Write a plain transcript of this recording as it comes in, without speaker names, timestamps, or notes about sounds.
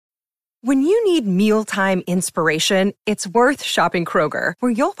When you need mealtime inspiration, it's worth shopping Kroger,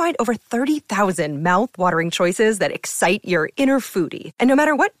 where you'll find over 30,000 mouth-watering choices that excite your inner foodie. And no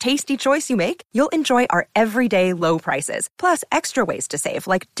matter what tasty choice you make, you'll enjoy our everyday low prices, plus extra ways to save,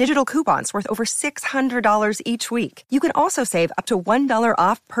 like digital coupons worth over $600 each week. You can also save up to $1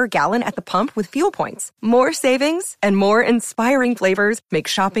 off per gallon at the pump with fuel points. More savings and more inspiring flavors make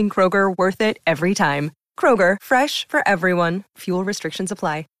shopping Kroger worth it every time. Kroger, fresh for everyone. Fuel restrictions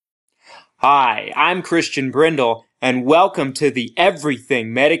apply. Hi, I'm Christian Brindle, and welcome to the Everything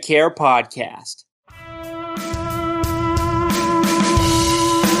Medicare podcast.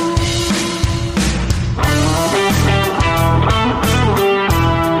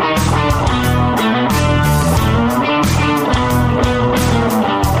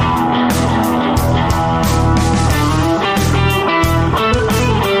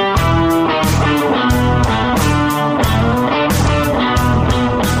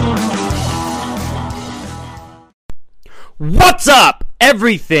 What's up,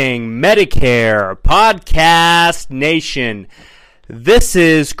 Everything Medicare Podcast Nation? This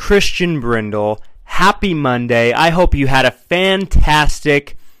is Christian Brindle. Happy Monday. I hope you had a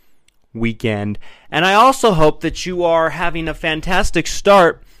fantastic weekend. And I also hope that you are having a fantastic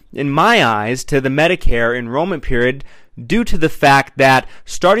start, in my eyes, to the Medicare enrollment period due to the fact that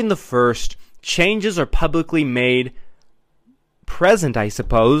starting the 1st, changes are publicly made present, I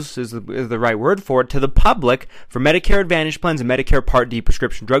suppose, is the right word for it, to the public for Medicare Advantage plans and Medicare Part D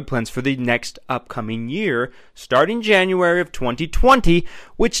prescription drug plans for the next upcoming year, starting January of 2020,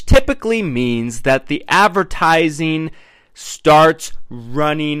 which typically means that the advertising starts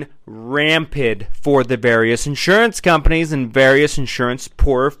running rampant for the various insurance companies and various insurance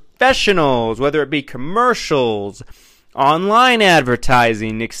professionals, whether it be commercials, online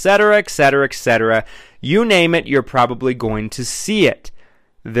advertising, etc., etc., etc. You name it, you're probably going to see it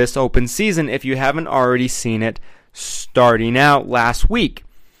this open season if you haven't already seen it starting out last week.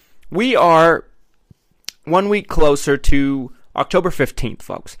 We are 1 week closer to October 15th,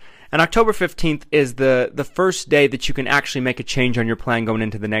 folks. And October 15th is the first day that you can actually make a change on your plan going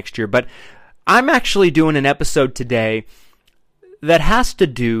into the next year. But I'm actually doing an episode today that has to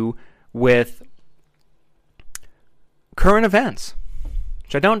do with current events,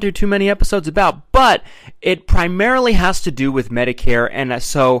 which I don't do too many episodes about, but it primarily has to do with Medicare, and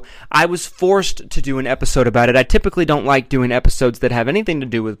so I was forced to do an episode about it. I typically don't like doing episodes that have anything to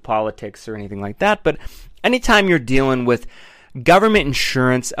do with politics or anything like that, but anytime you're dealing with government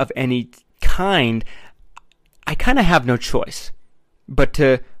insurance of any kind, I kind of have no choice but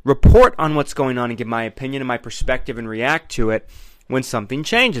to report on what's going on and give my opinion and my perspective and react to it when something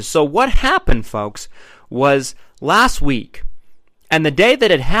changes. So what happened, folks, was last week, and the day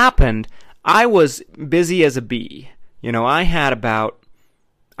that it happened, I was busy as a bee. You know, I had about,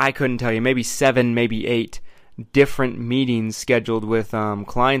 I couldn't tell you, maybe 7, maybe 8 different meetings scheduled with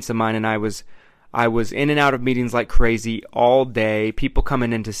clients of mine, and I was in and out of meetings like crazy all day, people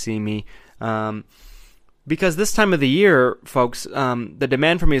coming in to see me. Because this time of the year, folks, the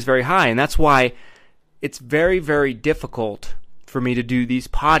demand for me is very high, and that's why it's very, very difficult for me to do these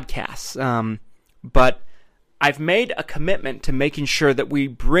podcasts. But I've made a commitment to making sure that we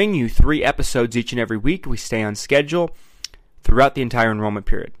bring you 3 episodes each and every week. We stay on schedule throughout the entire enrollment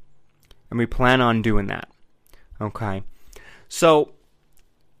period. And we plan on doing that. Okay. So,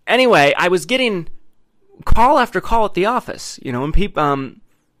 anyway, I was getting call after call at the office, you know, and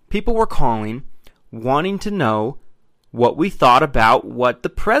people were calling, wanting to know what we thought about what the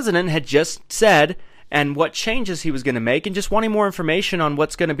president had just said and what changes he was going to make, and just wanting more information on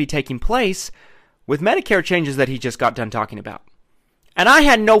what's going to be taking place with Medicare changes that he just got done talking about. And I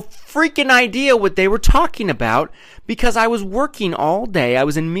had no freaking idea what they were talking about because I was working all day. I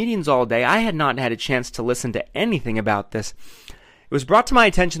was in meetings all day. I had not had a chance to listen to anything about this. It was brought to my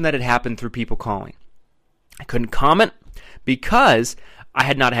attention that it happened through people calling. I couldn't comment because I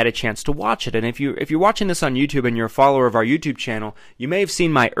had not had a chance to watch it. And if you're watching this on YouTube and you're a follower of our YouTube channel, you may have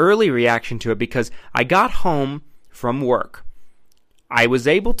seen my early reaction to it because I got home from work. I was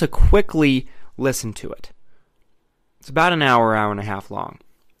able to quickly listen to it. It's about an hour and a half long.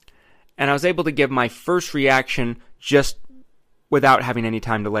 And I was able to give my first reaction just without having any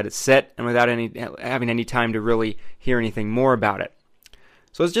time to let it sit and without having any time to really hear anything more about it.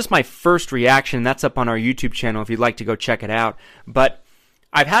 So it's just my first reaction. That's up on our YouTube channel if you'd like to go check it out. But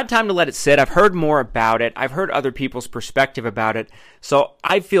I've had time to let it sit. I've heard more about it. I've heard other people's perspective about it. So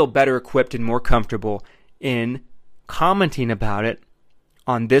I feel better equipped and more comfortable in commenting about it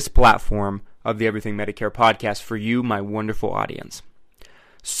on this platform of the Everything Medicare podcast for you, my wonderful audience.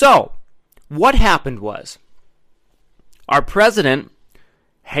 So, what happened was, our president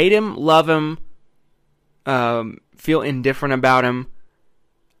hate him, love him, feel indifferent about him,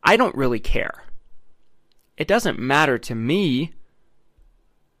 I don't really care. It doesn't matter to me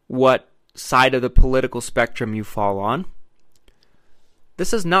what side of the political spectrum you fall on.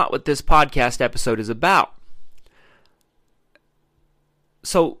 This is not what this podcast episode is about.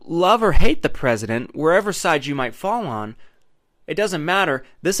 So love or hate the president, wherever side you might fall on, it doesn't matter.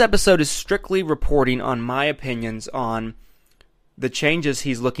 This episode is strictly reporting on my opinions on the changes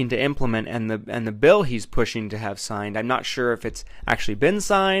he's looking to implement and the bill he's pushing to have signed. I'm not sure if it's actually been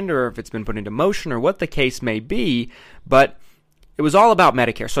signed or if it's been put into motion or what the case may be, but it was all about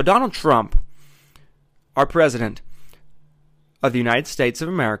Medicare. So Donald Trump, our president of the United States of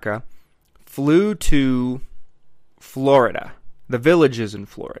America, flew to Florida, the Villages in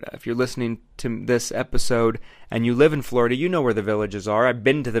Florida. If you're listening to this episode and you live in Florida, you know where the Villages are. I've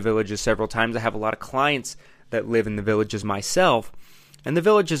been to the Villages several times. I have a lot of clients that live in the Villages myself. And the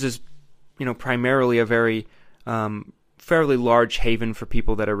Villages is, primarily a very fairly large haven for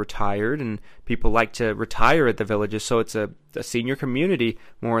people that are retired, and people like to retire at the Villages, so it's a senior community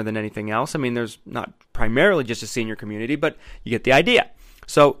more than anything else. I mean, there's not primarily just a senior community, but you get the idea.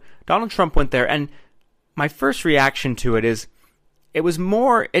 So Donald Trump went there, and my first reaction to it is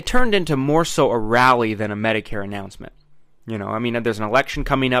it turned into more so a rally than a Medicare announcement. There's an election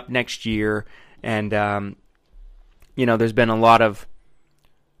coming up next year, and there's been a lot of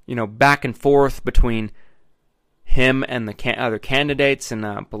back and forth between him and the other candidates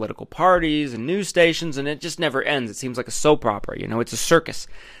and political parties and news stations, and it just never ends. It seems like a soap opera. It's a circus,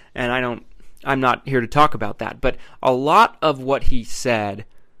 and I'm not here to talk about that. But a lot of what he said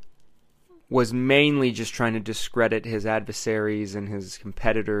was mainly just trying to discredit his adversaries and his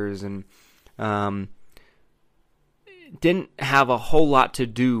competitors, and didn't have a whole lot to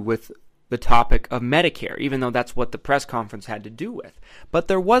do with the topic of Medicare, even though that's what the press conference had to do with. But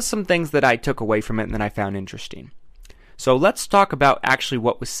there was some things that I took away from it and that I found interesting. So let's talk about actually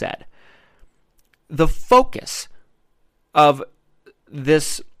what was said. The focus of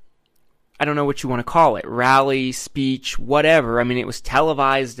this, I don't know what you want to call it, rally, speech, whatever. It was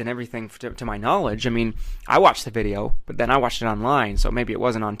televised and everything to my knowledge. I watched the video, but then I watched it online, so maybe it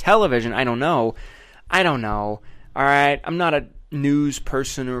wasn't on television. I don't know. All right, I'm not a news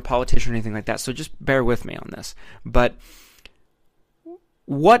person or a politician or anything like that, so just bear with me on this. But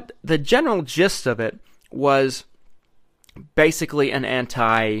what the general gist of it was basically an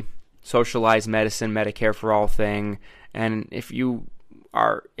anti-socialized medicine, Medicare for all thing. And if you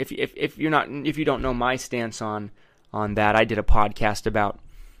don't know my stance on that, I did a podcast about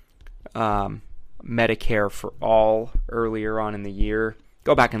Medicare for all earlier on in the year.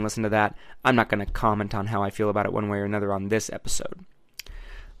 Go back and listen to that. I'm not going to comment on how I feel about it one way or another on this episode.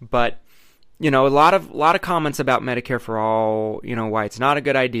 But a lot of comments about Medicare for all, why it's not a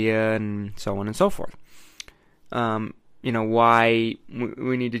good idea and so on and so forth. Why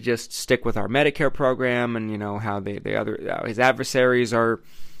we need to just stick with our Medicare program, and how his adversaries are,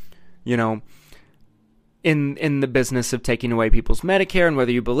 in the business of taking away people's Medicare, and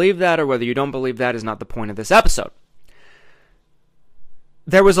whether you believe that or whether you don't believe that is not the point of this episode.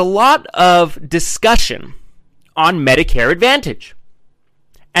 There was a lot of discussion on Medicare Advantage.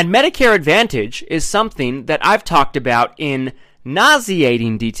 And Medicare Advantage is something that I've talked about in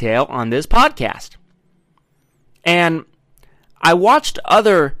nauseating detail on this podcast. And I watched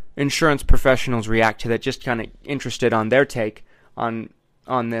other insurance professionals react to that, just kind of interested on their take on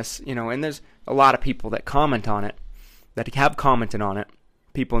this, and there's a lot of people that comment on it, that have commented on it,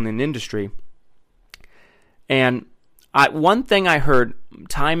 people in the industry. And one thing I heard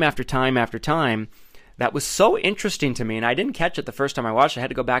time after time after time that was so interesting to me, and I didn't catch it the first time I watched it. I had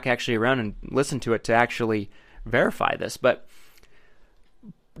to go back actually around and listen to it to actually verify this. But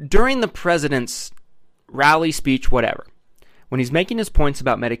during the president's rally speech, whatever, when he's making his points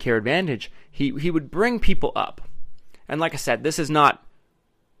about Medicare Advantage, he would bring people up. And like I said, this is not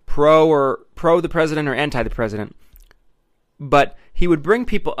pro the president or anti the president, but he would bring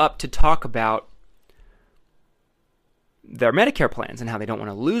people up to talk about their Medicare plans and how they don't want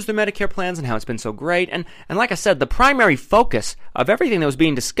to lose their Medicare plans and how it's been so great. And like I said, the primary focus of everything that was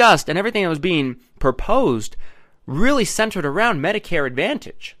being discussed and everything that was being proposed really centered around Medicare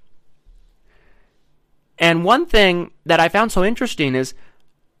Advantage. And one thing that I found so interesting is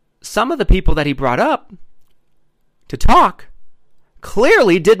some of the people that he brought up to talk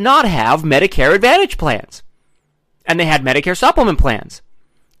clearly did not have Medicare Advantage plans. And they had Medicare supplement plans.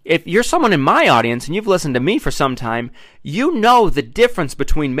 If you're someone in my audience and you've listened to me for some time, you know the difference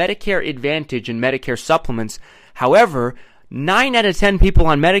between Medicare Advantage and Medicare supplements. However, 9 out of 10 people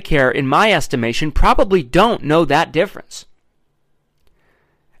on Medicare, in my estimation, probably don't know that difference.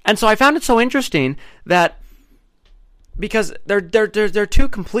 And so I found it so interesting that because they're two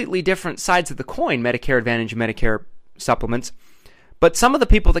completely different sides of the coin, Medicare Advantage and Medicare supplements. But some of the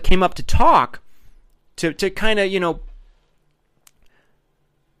people that came up to talk to kind of,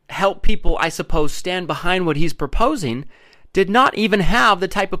 help people, I suppose, stand behind what he's proposing, did not even have the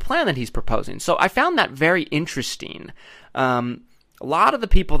type of plan that he's proposing. So I found that very interesting. A lot of the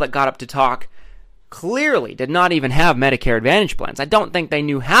people that got up to talk clearly did not even have Medicare Advantage plans. I don't think they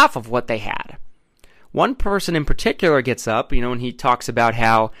knew half of what they had. One person in particular gets up, and he talks about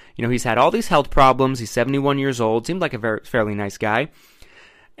how, he's had all these health problems. He's 71 years old, seemed like a fairly nice guy.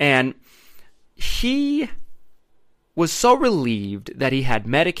 And he was so relieved that he had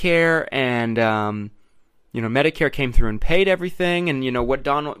Medicare and, Medicare came through and paid everything. And, what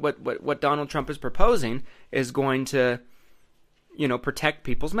Donald Trump is proposing is going to, protect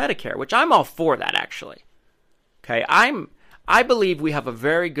people's Medicare, which I'm all for that, actually. Okay, I believe we have a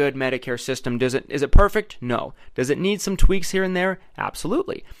very good Medicare system. Is it perfect? No. Does it need some tweaks here and there?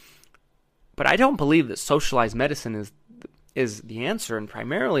 Absolutely. But I don't believe that socialized medicine is the answer, and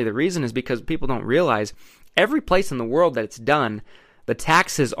primarily the reason is because people don't realize every place in the world that it's done, the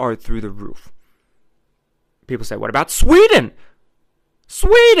taxes are through the roof. People say, what about Sweden?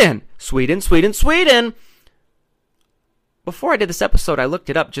 Sweden! Before I did this episode, I looked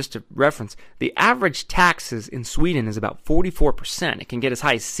it up just to reference. The average taxes in Sweden is about 44%. It can get as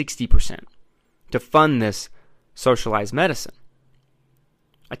high as 60% to fund this socialized medicine.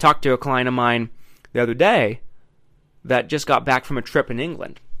 I talked to a client of mine the other day that just got back from a trip in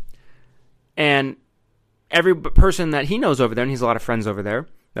England. And every person that he knows over there, and he has a lot of friends over there,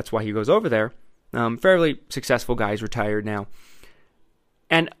 that's why he goes over there, fairly successful guy, he's retired now.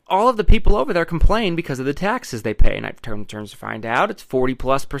 And all of the people over there complain because of the taxes they pay. And I've turned to find out it's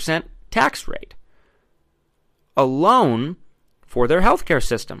 40+% tax rate alone for their healthcare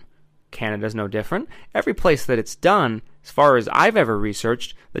system. Canada's no different. Every place that it's done, as far as I've ever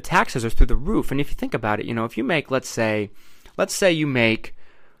researched, the taxes are through the roof. And if you think about it, if you make, let's say you make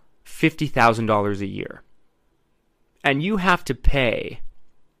 $50,000 a year, and you have to pay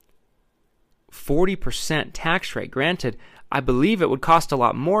 40% tax rate. Granted, I believe it would cost a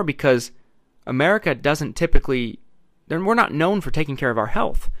lot more because America doesn't typically, we're not known for taking care of our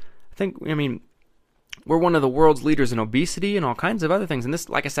health. We're one of the world's leaders in obesity and all kinds of other things. And this,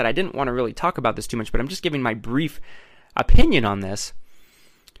 like I said, I didn't want to really talk about this too much, but I'm just giving my brief opinion on this.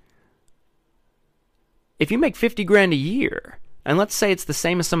 If you make $50,000 a year, and let's say it's the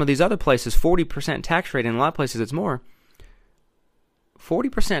same as some of these other places, 40% tax rate, and in a lot of places it's more,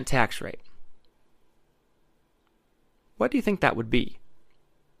 40% tax rate. What do you think that would be?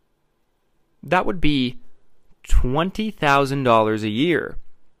 That would be $20,000 a year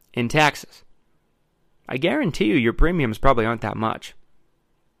in taxes. I guarantee you your premiums probably aren't that much.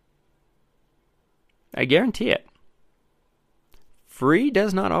 I guarantee it. Free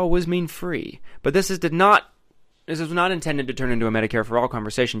does not always mean free. But this was not intended to turn into a Medicare for All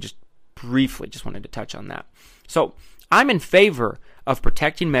conversation. Just briefly, just wanted to touch on that. So I'm in favor of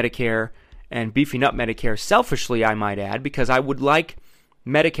protecting Medicare and beefing up Medicare selfishly, I might add, because I would like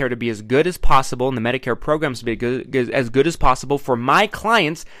Medicare to be as good as possible and the Medicare programs to be as good as possible for my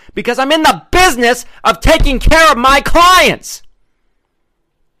clients, because I'm in the business of taking care of my clients.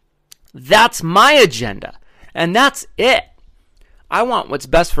 That's my agenda, and that's it. I want what's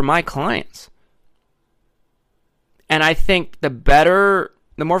best for my clients. And I think the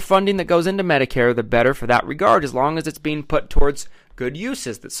more funding that goes into Medicare, the better for that regard, as long as it's being put towards good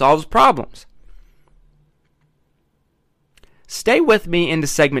uses that solves problems. Stay with me into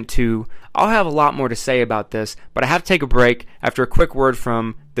segment 2. I'll have a lot more to say about this, but I have to take a break after a quick word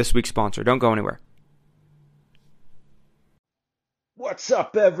from this week's sponsor. Don't go anywhere. What's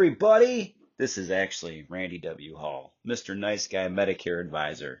up, everybody? This is actually Randy W. Hall, Mr. Nice Guy Medicare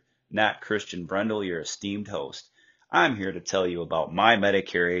Advisor, not Christian Brundle, your esteemed host. I'm here to tell you about my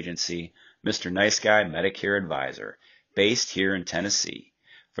Medicare agency, Mr. Nice Guy Medicare Advisor, based here in Tennessee.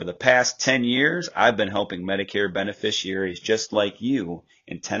 For the past 10 years, I've been helping Medicare beneficiaries just like you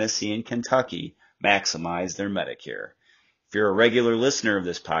in Tennessee and Kentucky maximize their Medicare. If you're a regular listener of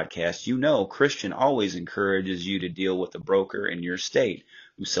this podcast, you know Christian always encourages you to deal with a broker in your state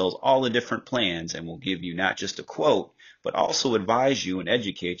who sells all the different plans and will give you not just a quote, but also advise you and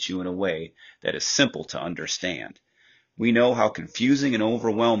educate you in a way that is simple to understand. We know how confusing and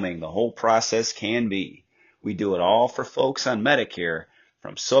overwhelming the whole process can be. We do it all for folks on Medicare,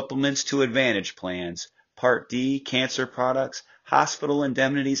 from supplements to Advantage plans, Part D, cancer products, hospital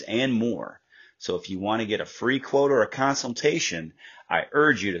indemnities, and more. So if you want to get a free quote or a consultation, I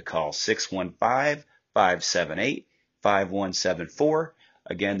urge you to call 615-578-5174.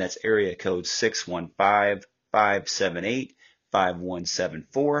 Again, that's area code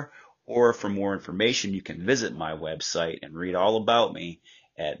 615-578-5174. Or for more information, you can visit my website and read all about me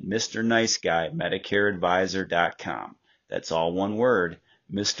at MrNiceGuyMedicareAdvisor.com. That's all one word,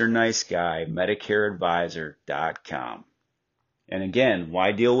 MrNiceGuyMedicareAdvisor.com. And again,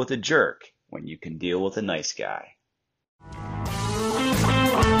 why deal with a jerk when you can deal with a nice guy?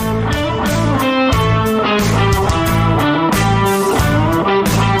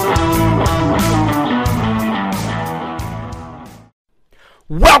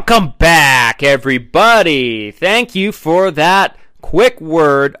 Welcome back, everybody. Thank you for that quick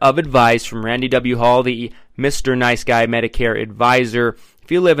word of advice from Randy W. Hall, the Mr. Nice Guy Medicare Advisor.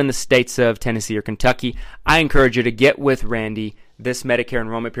 If you live in the states of Tennessee or Kentucky, I encourage you to get with Randy this Medicare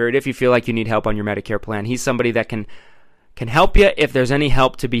enrollment period if you feel like you need help on your Medicare plan. He's somebody that can help you if there's any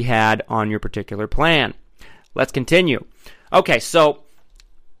help to be had on your particular plan. Let's continue. Okay, so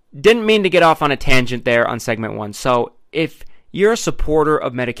didn't mean to get off on a tangent there on segment 1. So if you're a supporter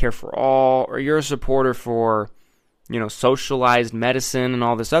of Medicare for all, or you're a supporter for, socialized medicine and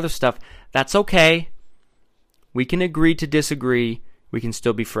all this other stuff, that's okay. We can agree to disagree. We can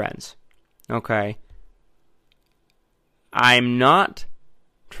still be friends. Okay? I'm not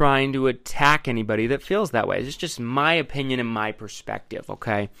trying to attack anybody that feels that way. It's just my opinion and my perspective,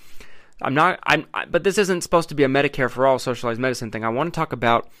 okay? But this isn't supposed to be a Medicare for all socialized medicine thing. I want to talk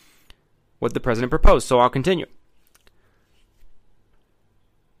about what the president proposed, so I'll continue.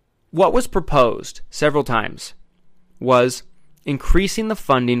 What was proposed several times was increasing the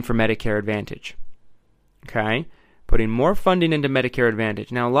funding for Medicare Advantage. Okay? Putting more funding into Medicare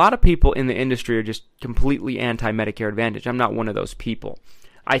Advantage. Now, a lot of people in the industry are just completely anti-Medicare Advantage. I'm not one of those people.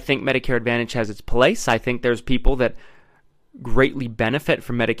 I think Medicare Advantage has its place. I think there's people that greatly benefit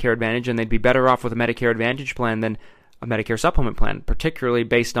from Medicare Advantage, and they'd be better off with a Medicare Advantage plan than a Medicare supplement plan, particularly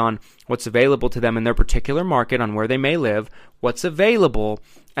based on what's available to them in their particular market, on where they may live, what's available,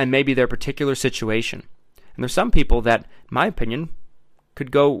 and maybe their particular situation. And there's some people that, in my opinion,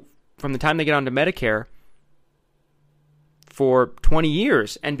 could go from the time they get onto Medicare for 20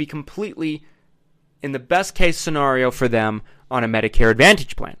 years and be completely, in the best case scenario for them, on a Medicare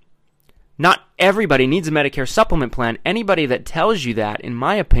Advantage plan. Not everybody needs a Medicare supplement plan. Anybody that tells you that, in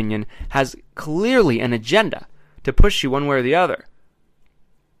my opinion, has clearly an agenda to push you one way or the other.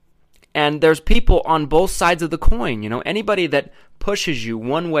 And there's people on both sides of the coin. Anybody that pushes you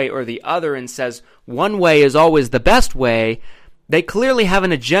one way or the other and says one way is always the best way, they clearly have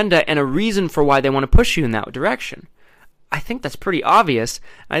an agenda and a reason for why they want to push you in that direction. I think that's pretty obvious.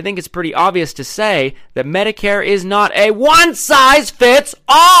 I think it's pretty obvious to say that Medicare is not a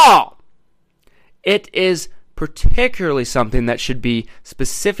one-size-fits-all. It is particularly something that should be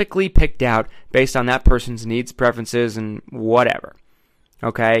specifically picked out based on that person's needs, preferences, and whatever.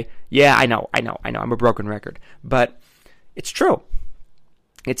 Okay? Yeah, I know. I'm a broken record. But it's true.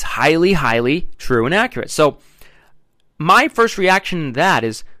 It's highly, highly true and accurate. So my first reaction to that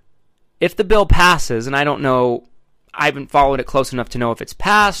is, if the bill passes, and I don't know, I haven't followed it close enough to know if it's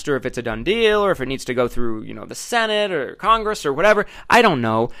passed or if it's a done deal or if it needs to go through, the Senate or Congress or whatever. I don't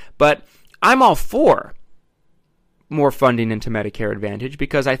know. But I'm all for more funding into Medicare Advantage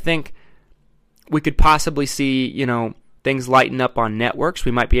because I think we could possibly see, things lighten up on networks.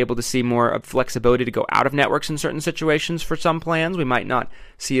 We might be able to see more of flexibility to go out of networks in certain situations for some plans. We might not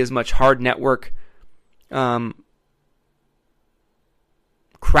see as much hard network crackdown,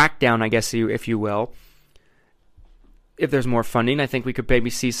 I guess, if you will. If there's more funding, I think we could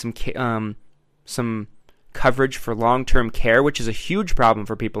maybe see some coverage for long-term care, which is a huge problem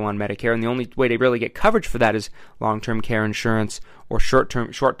for people on Medicare, and the only way to really get coverage for that is long-term care insurance or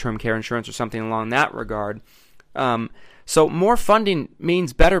short-term care insurance or something along that regard. So more funding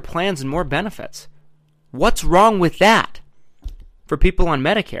means better plans and more benefits. What's wrong with that for people on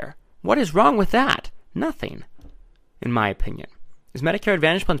Medicare? What is wrong with that? Nothing, in my opinion. Is Medicare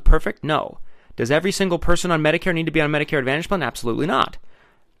Advantage plans perfect? No. Does every single person on Medicare need to be on a Medicare Advantage plan? Absolutely not.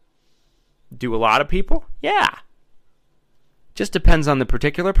 Do a lot of people? Yeah. Just depends on the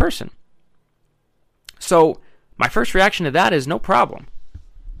particular person. So my first reaction to that is no problem.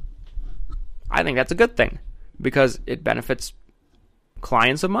 I think that's a good thing because it benefits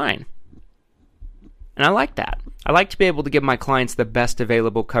clients of mine. And I like that. I like to be able to give my clients the best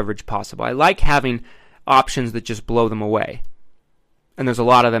available coverage possible. I like having options that just blow them away. And there's a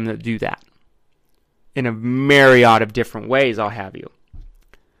lot of them that do that. In a myriad of different ways, I'll have you.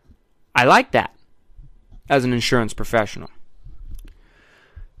 I like that as an insurance professional.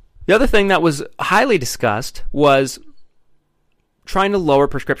 The other thing that was highly discussed was trying to lower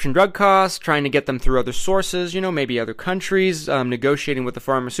prescription drug costs, trying to get them through other sources, maybe other countries, negotiating with the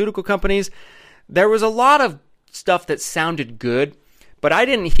pharmaceutical companies. There was a lot of stuff that sounded good, but I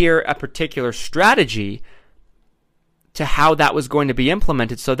didn't hear a particular strategy to how that was going to be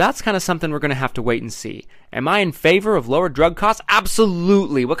implemented. So that's kind of something we're going to have to wait and see. Am I in favor of lower drug costs?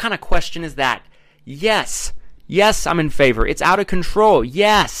 Absolutely. What kind of question is that? Yes. Yes, I'm in favor. It's out of control.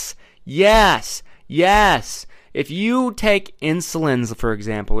 Yes. Yes. Yes. If you take insulins, for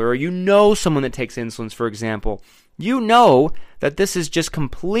example, or you know someone that takes insulins, for example, you know that this is just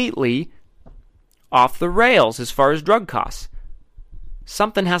completely off the rails as far as drug costs.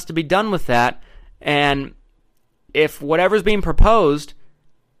 Something has to be done with that, and if whatever's being proposed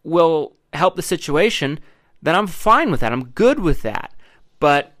will help the situation, then I'm fine with that. I'm good with that.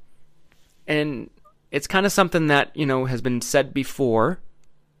 And it's kind of something that, has been said before,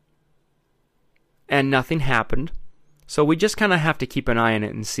 and nothing happened. So we just kind of have to keep an eye on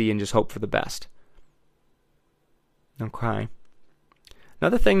it and see and just hope for the best. Okay.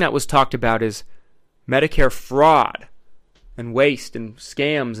 Another thing that was talked about is Medicare fraud and waste and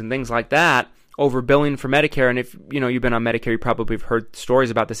scams and things like that, overbilling for Medicare. And if you've been on Medicare, you probably have heard stories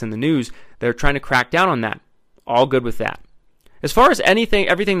about this in the news. They're trying to crack down on that. All good with that. As far as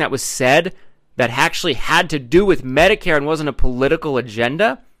everything that was said that actually had to do with Medicare and wasn't a political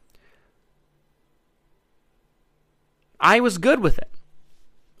agenda, I was good with it.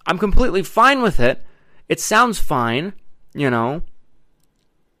 I'm completely fine with it. It sounds fine, I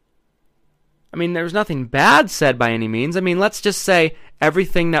mean, there's nothing bad said by any means. I mean, let's just say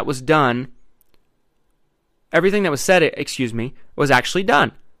everything that was said, was actually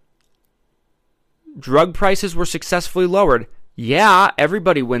done. Drug prices were successfully lowered. Yeah,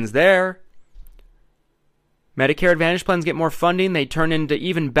 everybody wins there. Medicare Advantage plans get more funding. They turn into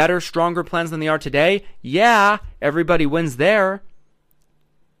even better, stronger plans than they are today. Yeah, everybody wins there.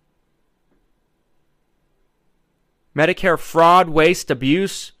 Medicare fraud, waste,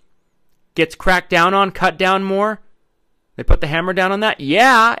 abuse gets cracked down on, cut down more. They put the hammer down on that.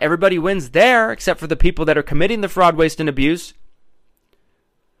 Yeah, everybody wins there, except for the people that are committing the fraud, waste, and abuse.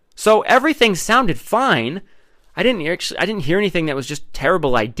 So everything sounded fine. I didn't hear anything that was just a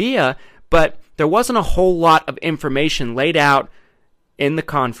terrible idea, but there wasn't a whole lot of information laid out in the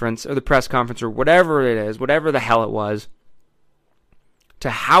conference or the press conference or whatever it is, whatever the hell it was, to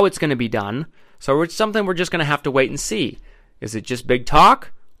how it's going to be done. So it's something we're just going to have to wait and see. Is it just big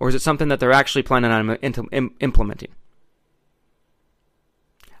talk, or is it something that they're actually planning on implementing?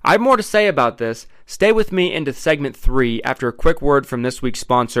 I have more to say about this. Stay with me into segment 3 after a quick word from this week's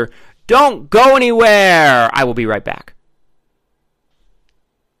sponsor. Don't go anywhere! I will be right back.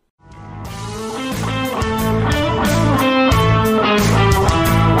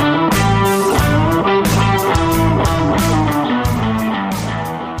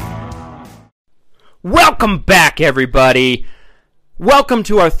 Welcome back, everybody. Welcome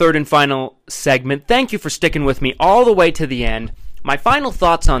to our third and final segment. Thank you for sticking with me all the way to the end. My final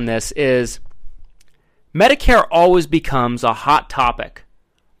thoughts on this is Medicare always becomes a hot topic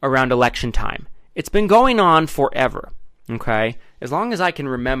around election time. It's been going on forever, okay? As long as I can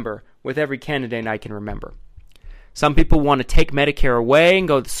remember, with every candidate I can remember. Some people want to take Medicare away and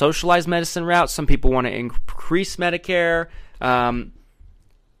go the socialized medicine route. Some people want to increase Medicare.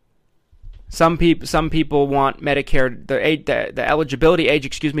 Some people want Medicare, the eligibility age,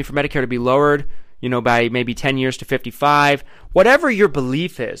 for Medicare to be lowered, by maybe 10 years to 55. Whatever your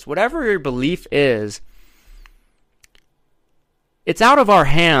belief is, it's out of our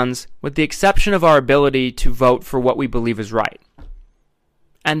hands with the exception of our ability to vote for what we believe is right.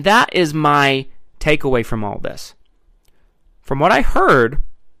 And that is my takeaway from all this. From what I heard,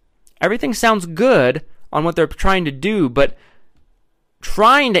 everything sounds good on what they're trying to do, but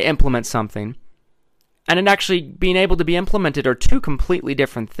trying to implement something and it actually being able to be implemented are two completely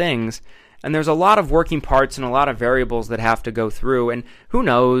different things. And there's a lot of working parts and a lot of variables that have to go through. And who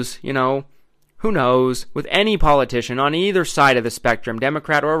knows, who knows with any politician on either side of the spectrum,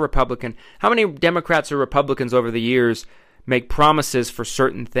 Democrat or Republican, how many Democrats or Republicans over the years make promises for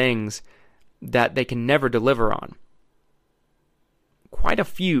certain things that they can never deliver on? Quite a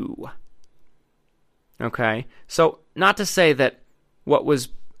few. Okay? So, not to say that what was,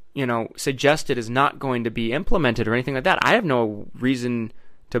 suggested is not going to be implemented or anything like that. I have no reason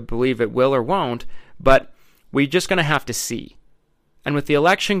to believe it will or won't, but we're just going to have to see. And with the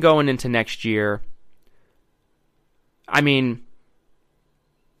election going into next year, I mean,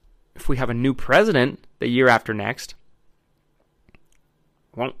 if we have a new president the year after next,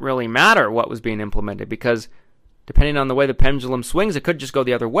 it won't really matter what was being implemented because depending on the way the pendulum swings, it could just go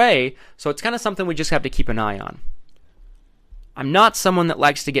the other way. So it's kind of something we just have to keep an eye on. I'm not someone that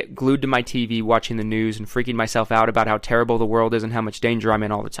likes to get glued to my TV watching the news and freaking myself out about how terrible the world is and how much danger I'm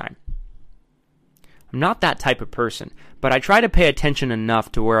in all the time. I'm not that type of person, but I try to pay attention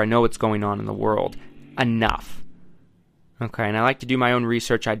enough to where I know what's going on in the world. Enough. Okay, and I like to do my own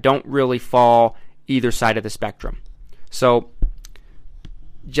research. I don't really fall either side of the spectrum. So,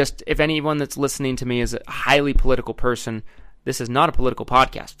 just if anyone that's listening to me is a highly political person, this is not a political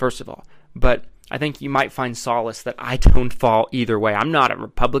podcast, first of all. But I think you might find solace that I don't fall either way. I'm not a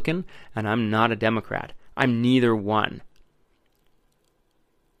Republican, and I'm not a Democrat. I'm neither one.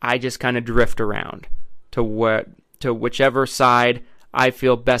 I just kind of drift around to whichever side I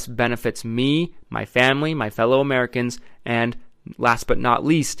feel best benefits me, my family, my fellow Americans, and last but not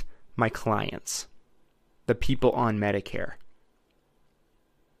least, my clients, the people on Medicare.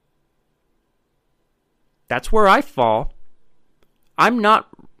 That's where I fall. I'm not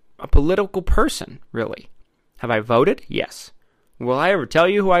a political person, really. Have I voted? Yes. Will I ever tell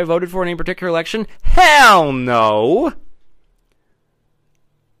you who I voted for in any particular election? Hell no!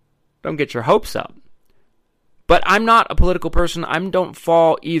 Don't get your hopes up. But I'm not a political person. I don't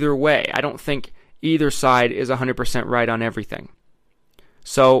fall either way. I don't think either side is 100% right on everything.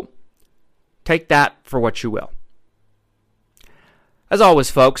 So, take that for what you will. As always,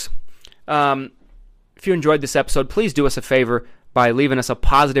 folks, if you enjoyed this episode, please do us a favor by leaving us a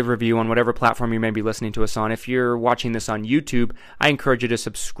positive review on whatever platform you may be listening to us on. If you're watching this on YouTube, I encourage you to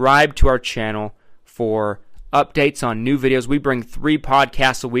subscribe to our channel for updates on new videos. We bring 3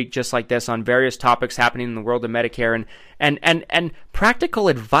 podcasts a week just like this on various topics happening in the world of Medicare and practical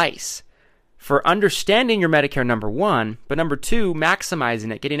advice for understanding your Medicare, number 1, but number 2,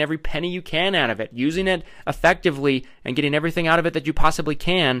 maximizing it, getting every penny you can out of it, using it effectively and getting everything out of it that you possibly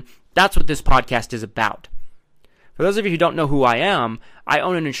can. That's what this podcast is about. For those of you who don't know who I am, I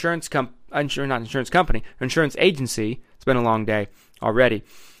own an insurance agency. It's been a long day already.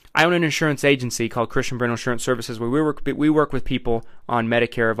 I own an insurance agency called Christian Brindle Insurance Services where we work with people on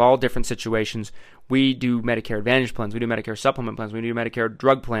Medicare of all different situations. We do Medicare Advantage plans, we do Medicare supplement plans, we do Medicare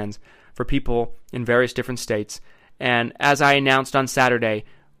drug plans for people in various different states. And as I announced on Saturday,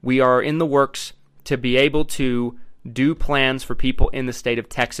 we are in the works to be able to do plans for people in the state of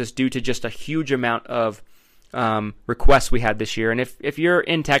Texas due to just a huge amount of requests we had this year. And if you're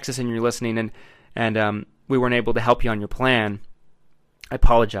in Texas and you're listening and we weren't able to help you on your plan, I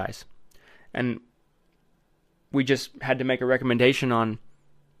apologize. And we just had to make a recommendation on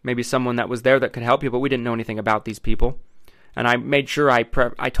maybe someone that was there that could help you, but we didn't know anything about these people. And I made sure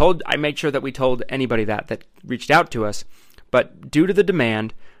that we told anybody that reached out to us. But due to the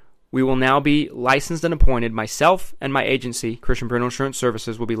demand, we will now be licensed and appointed. Myself and my agency, Christian Brindle Insurance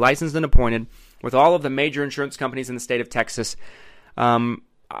Services, will be licensed and appointed with all of the major insurance companies in the state of Texas,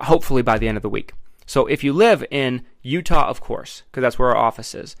 hopefully by the end of the week. So if you live in Utah, of course, because that's where our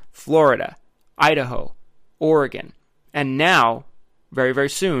office is, Florida, Idaho, Oregon, and now, very, very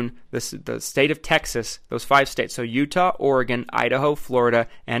soon, the state of Texas, those 5 states, so Utah, Oregon, Idaho, Florida,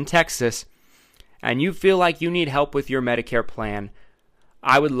 and Texas, and you feel like you need help with your Medicare plan,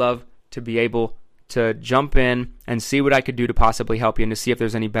 I would love to be able to jump in and see what I could do to possibly help you and to see if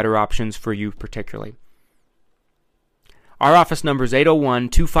there's any better options for you particularly. Our office number is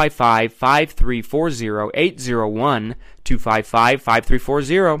 801-255-5340,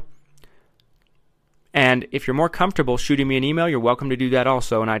 801-255-5340. And if you're more comfortable shooting me an email, you're welcome to do that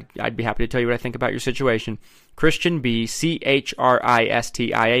also, and I'd be happy to tell you what I think about your situation. Christian B,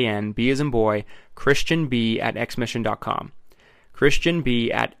 Christian, B as in boy, Christian B at xmission.com. Christian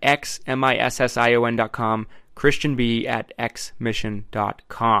B at xmission.com, Christian B at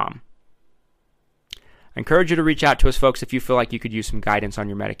xmission.com. I encourage you to reach out to us, folks, if you feel like you could use some guidance on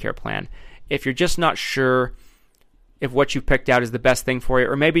your Medicare plan. If you're just not sure if what you've picked out is the best thing for you,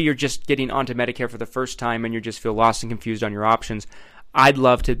 or maybe you're just getting onto Medicare for the first time and you just feel lost and confused on your options, I'd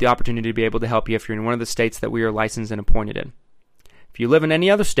love the opportunity to be able to help you if you're in one of the states that we are licensed and appointed in. If you live in any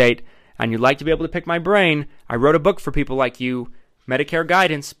other state and you'd like to be able to pick my brain, I wrote a book for people like you, Medicare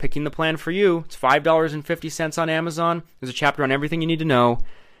Guidance, Picking the Plan for You. It's $5.50 on Amazon. There's a chapter on everything you need to know.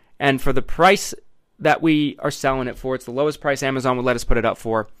 And for the price that we are selling it for, it's the lowest price Amazon would let us put it up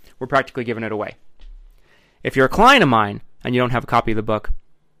for. We're practically giving it away. If you're a client of mine and you don't have a copy of the book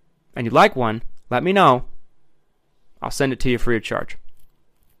and you'd like one, let me know. I'll send it to you free of charge.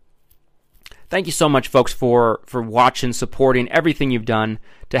 Thank you so much, folks, for watching, supporting everything you've done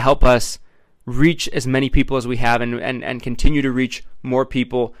to help us reach as many people as we have and continue to reach more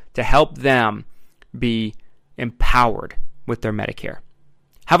people to help them be empowered with their Medicare.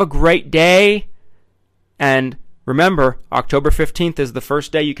 Have a great day. And remember, October 15th is the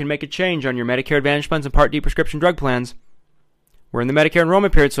first day you can make a change on your Medicare Advantage plans and Part D prescription drug plans. We're in the Medicare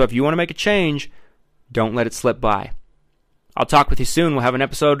enrollment period, so if you want to make a change, don't let it slip by. I'll talk with you soon. We'll have an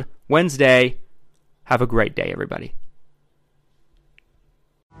episode Wednesday. Have a great day, everybody.